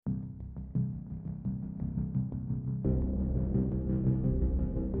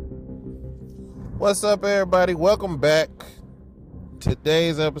What's up, everybody? Welcome back.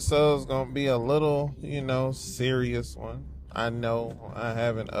 Today's episode is going to be a little, serious one. I know I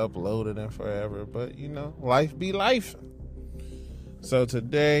haven't uploaded in forever, but, life be life. So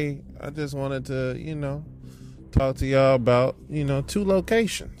today, I just wanted to, talk to y'all about, two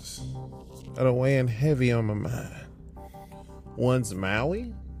locations that are weighing heavy on my mind. One's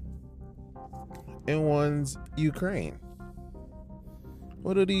Maui and one's Ukraine.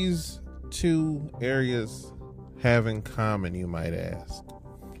 What are these two areas have in common, you might ask?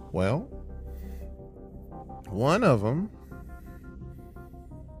 Well, one of them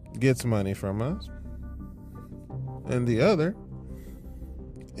gets money from us, and the other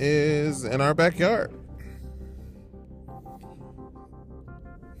is in our backyard.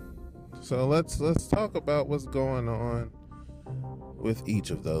 So let's talk about what's going on with each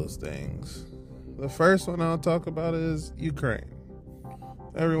of those things. The first one I'll talk about is Ukraine.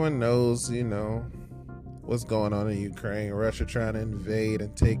 Everyone knows, what's going on in Ukraine. Russia trying to invade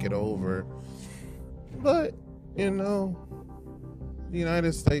and take it over. But, the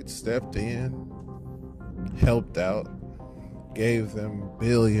United States stepped in, helped out, gave them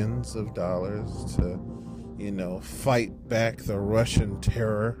billions of dollars to, fight back the Russian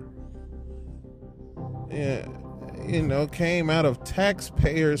terror. Came out of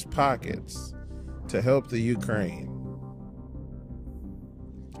taxpayers' pockets to help the Ukraine.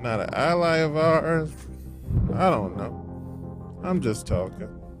 Not an ally of ours. I don't know. I'm just talking.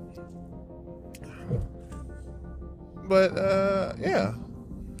 But,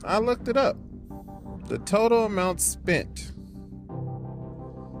 I looked it up. The total amount spent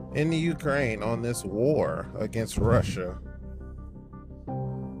in the Ukraine on this war against Russia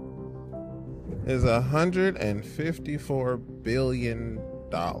is $154 billion.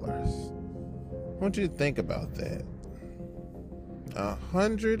 I want you to think about that.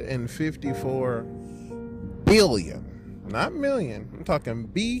 154 billion, not million. I'm talking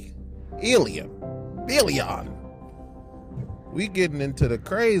billion. We getting into the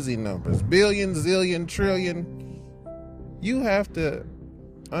crazy numbers. Billion, zillion, trillion. You have to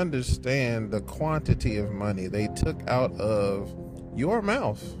understand the quantity of money they took out of your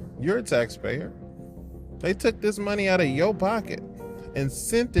mouth. You're a taxpayer. They took this money out of your pocket and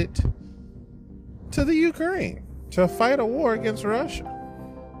sent it to the Ukraine to fight a war against Russia,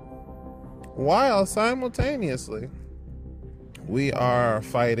 while simultaneously we are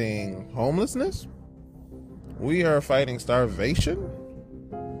fighting homelessness, we are fighting starvation.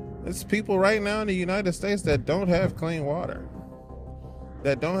 There's people right now in the United States that don't have clean water,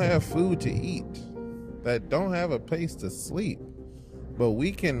 that don't have food to eat, that don't have a place to sleep, but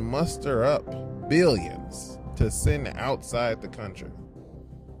we can muster up billions to send outside the country.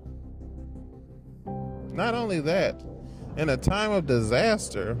 Not only that, in a time of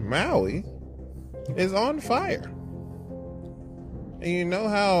disaster, Maui is on fire. And you know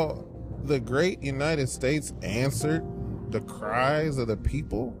how the great United States answered the cries of the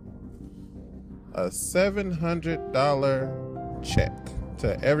people? A $700 check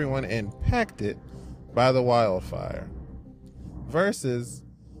to everyone impacted by the wildfire versus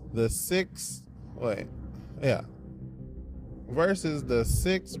the $6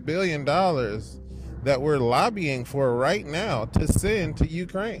 billion that we're lobbying for right now to send to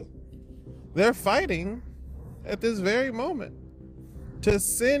Ukraine. They're fighting at this very moment to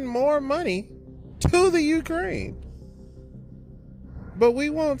send more money to the Ukraine. But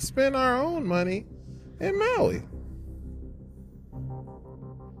we won't spend our own money in Maui.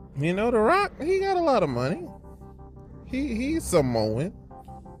 The Rock, he got a lot of money. He's Samoan.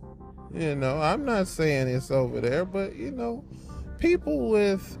 I'm not saying it's over there, but people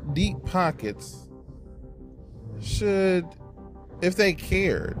with deep pockets should, if they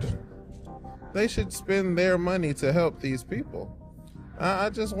cared, they should spend their money to help these people.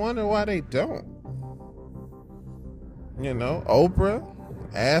 I just wonder why they don't. Oprah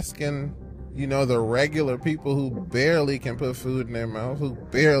asking, the regular people who barely can put food in their mouth, who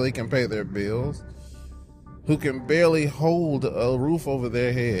barely can pay their bills, who can barely hold a roof over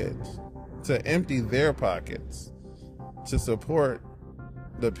their heads, to empty their pockets to support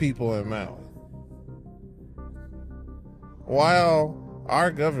the people in Maui. While our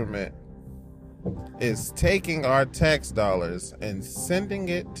government is taking our tax dollars and sending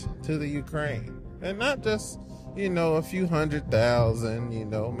it to the Ukraine. And not just, a few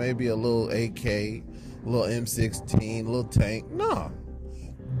 100,000, maybe a little AK, a little M16, a little tank. No.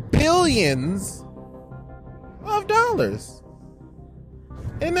 Billions of dollars.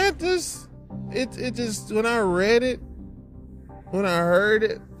 And that just, it just, when I read it, when I heard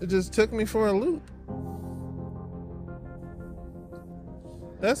it, it just took me for a loop.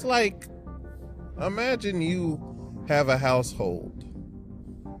 That's like Imagine you have a household.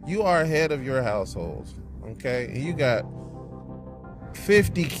 You are head of your household, okay? And you got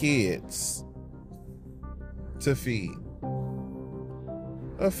 50 kids to feed.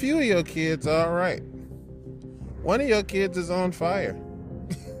 A few of your kids are all right. One of your kids is on fire.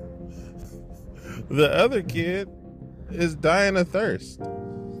 The other kid is dying of thirst.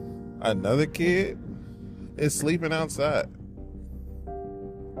 Another kid is sleeping outside.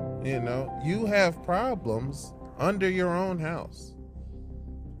 You know, you have problems under your own house.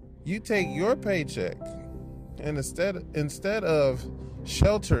 You take your paycheck and instead of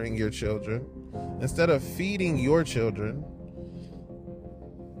sheltering your children, instead of feeding your children,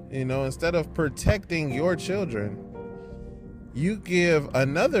 you know, instead of protecting your children, you give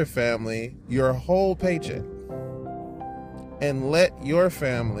another family your whole paycheck and let your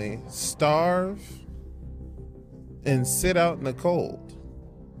family starve and sit out in the cold.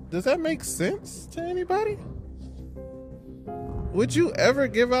 Does that make sense to anybody? Would you ever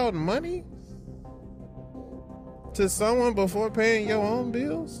give out money to someone before paying your own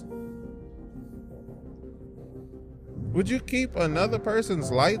bills? Would you keep another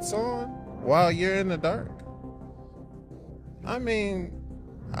person's lights on while you're in the dark? I mean,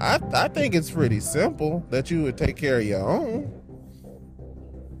 I think it's pretty simple that you would take care of your own.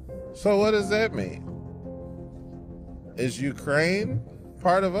 So what does that mean? Is Ukraine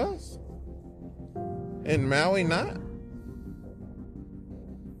part of us? And Maui not?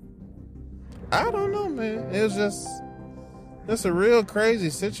 I don't know, man. It's a real crazy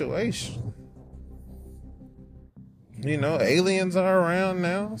situation. You know, aliens are around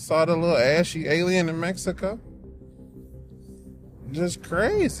now. Saw the little ashy alien in Mexico. Just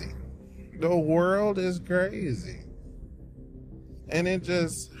crazy. The world is crazy. And it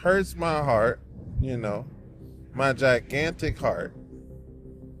just hurts my heart, you know, my gigantic heart,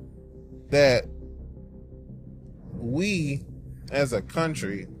 that we as a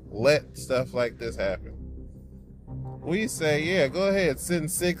country let stuff like this happen. We say, yeah, go ahead, send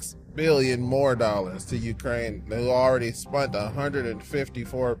 $6 billion more to Ukraine, who already spent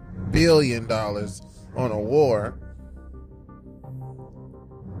 $154 billion on a war.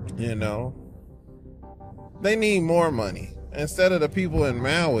 You know, they need more money. Instead of the people in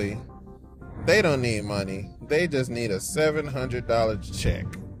Maui, they don't need money. They just need a $700 check.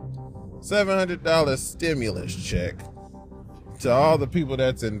 $700 stimulus check to all the people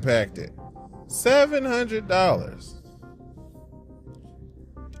that's impacted. $700.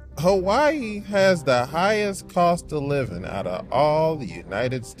 Hawaii has the highest cost of living out of all the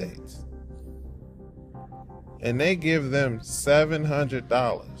United States. And they give them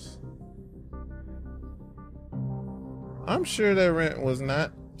 $700. I'm sure their rent was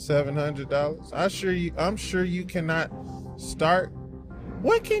not $700. I'm sure you cannot start.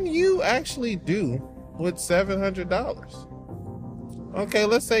 What can you actually do with $700? Okay,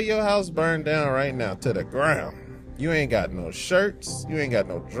 let's say your house burned down right now to the ground. You ain't got no shirts. You ain't got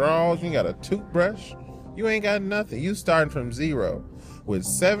no drawers. You ain't got a toothbrush. You ain't got nothing. You starting from zero with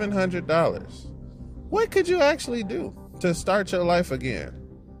 $700. What could you actually do to start your life again?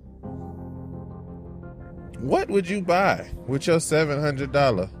 What would you buy with your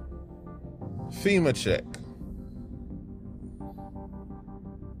 $700 FEMA check?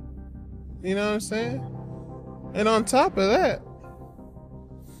 You know what I'm saying? And on top of that,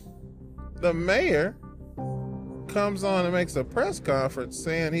 the mayor comes on and makes a press conference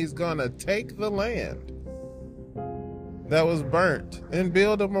saying he's going to take the land that was burnt and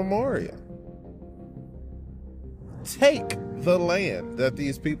build a memorial. Take the land that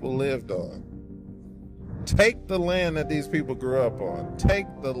these people lived on. Take the land that these people grew up on. Take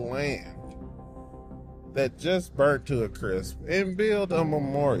the land that just burnt to a crisp and build a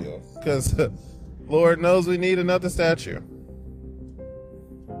memorial. Because Lord knows we need another statue.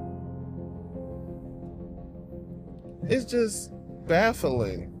 It's just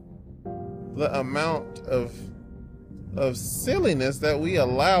baffling the amount of silliness that we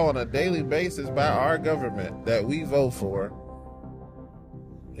allow on a daily basis by our government that we vote for.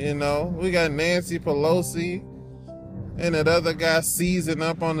 You know, we got Nancy Pelosi and that other guy seizing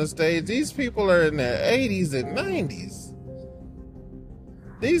up on the stage. These people are in their 80s and 90s.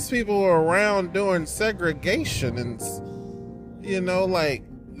 These people were around during segregation, and, you know, like,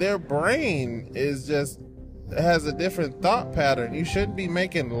 their brain is just has a different thought pattern. You shouldn't be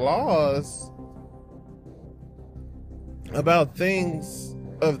making laws about things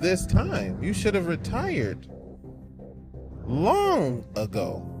of this time. You should have retired long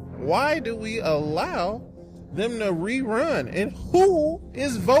ago. Why do we allow them to rerun? And who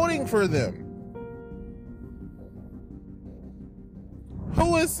is voting for them?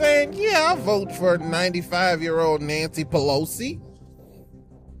 Who is saying, yeah, I'll vote for 95-year-old Nancy Pelosi?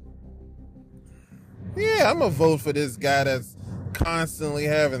 Yeah, I'm going to vote for this guy that's constantly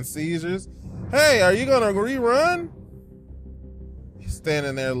having seizures. Hey, are you going to rerun? He's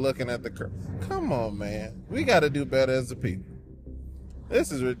standing there looking at the curve. Come on, man. We got to do better as a people.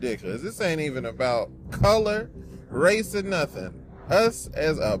 This is ridiculous. This ain't even about color, race, or nothing. Us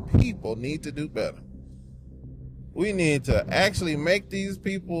as a people need to do better. We need to actually make these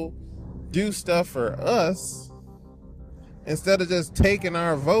people do stuff for us instead of just taking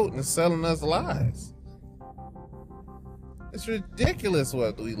our vote and selling us lies. It's ridiculous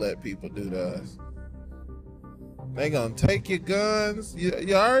what we let people do to us. They gonna take your guns.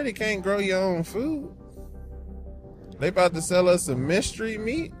 You already can't grow your own food. They about to sell us some mystery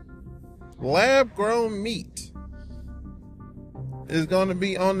meat. Lab-grown meat is gonna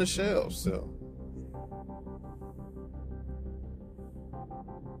be on the shelves, so.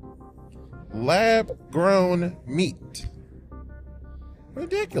 Lab-grown meat.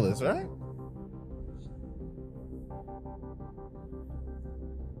 Ridiculous, right?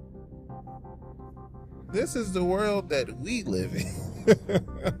 This is the world that we live in.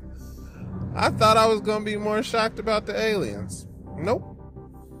 I thought I was going to be more shocked about the aliens. Nope.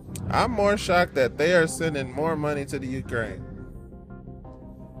 I'm more shocked that they are sending more money to the Ukraine.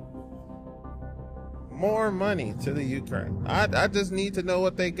 More money to the Ukraine. I just need to know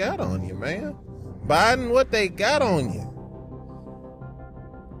what they got on you, man. Biden, what they got on you.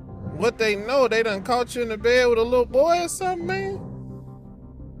 What they know, they done caught you in the bed with a little boy or something, man.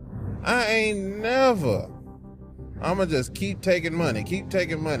 I ain't never. I'ma just keep taking money,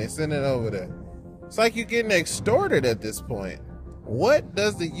 send it over there. It's like you're getting extorted at this point. What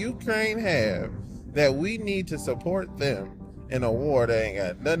does the Ukraine have that we need to support them in a war that ain't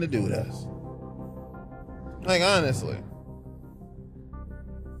got nothing to do with us? Like, honestly.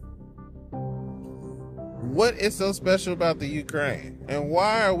 What is so special about the Ukraine? And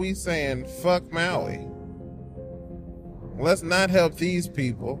why are we saying, fuck Maui? Let's not help these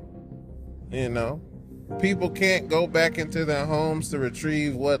people. You know, people can't go back into their homes to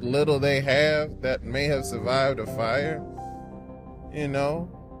retrieve what little they have that may have survived a fire. You know,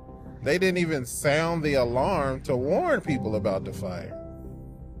 they didn't even sound the alarm to warn people about the fire.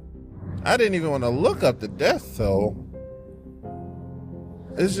 I didn't even want to look up the death toll.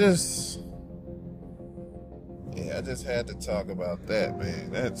 It's just, yeah, I just had to talk about that,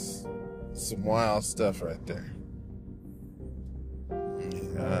 man. That's some wild stuff right there.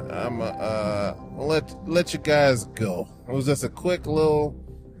 I'm let you guys go. It was just a quick little,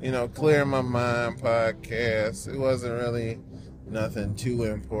 clear my mind podcast. It wasn't really nothing too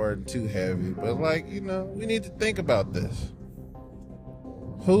important, too heavy, but we need to think about this.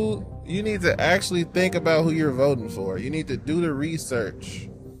 You need to actually think about who you're voting for. You need to do the research.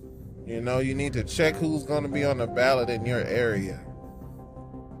 You need to check who's going to be on the ballot in your area.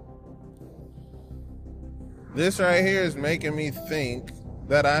 This right here is making me think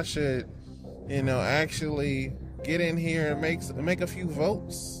that I should, actually get in here and make a few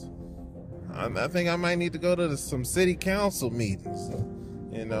votes. I think I might need to go to some city council meetings.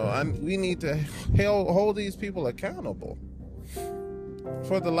 We need to hold these people accountable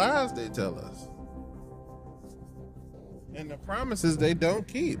for the lies they tell us and the promises they don't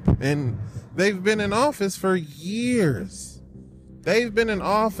keep. And they've been in office for years. They've been in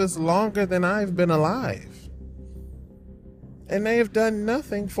office longer than I've been alive. And they have done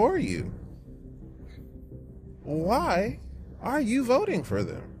nothing for you. Why are you voting for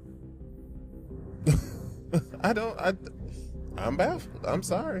them? I'm baffled. I'm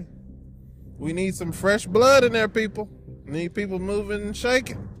sorry. We need some fresh blood in there, people. We need people moving and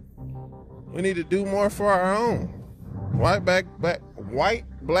shaking. We need to do more for our own. White,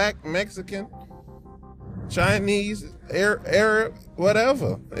 black, Mexican, Chinese, Arab,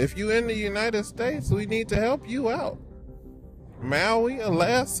 whatever. If you're in the United States, we need to help you out. Maui,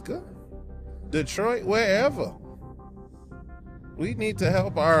 Alaska, Detroit, wherever. We need to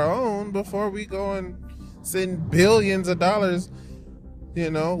help our own before we go and send billions of dollars.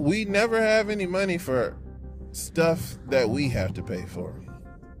 We never have any money for stuff that we have to pay for.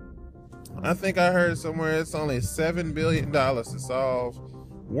 I think I heard somewhere it's only $7 billion to solve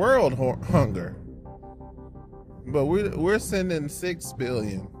world hunger. But we're sending $6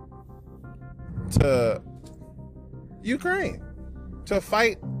 billion to Ukraine to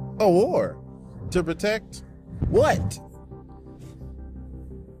fight a war, to protect what?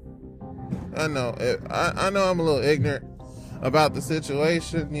 I know I'm a little ignorant about the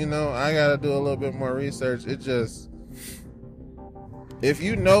situation. I gotta do a little bit more research. If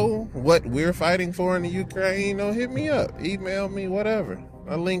you know what we're fighting for in the Ukraine, hit me up, email me, whatever.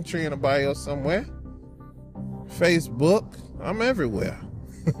 a link tree in the bio somewhere. Facebook, I'm everywhere.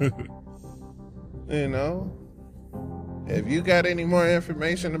 You know, if you got any more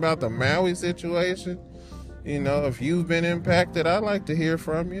information about the Maui situation, you know, if you've been impacted, I'd like to hear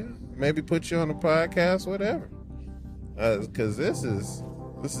from you. Maybe put you on the podcast, whatever. Because this is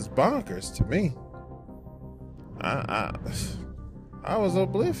bonkers to me. I was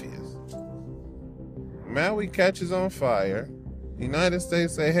oblivious. Maui catches on fire. United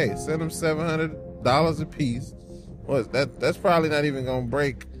States say, hey, send them $700 a piece. That's probably not even gonna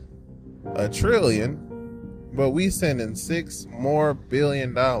break $1 trillion. But we sending $6 more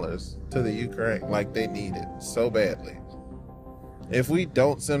billion to the Ukraine like they need it so badly. If we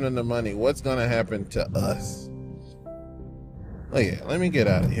don't send them the money, what's gonna happen to us? Oh yeah, let me get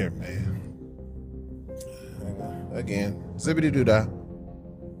out of here, man. Again, zippity doo dah.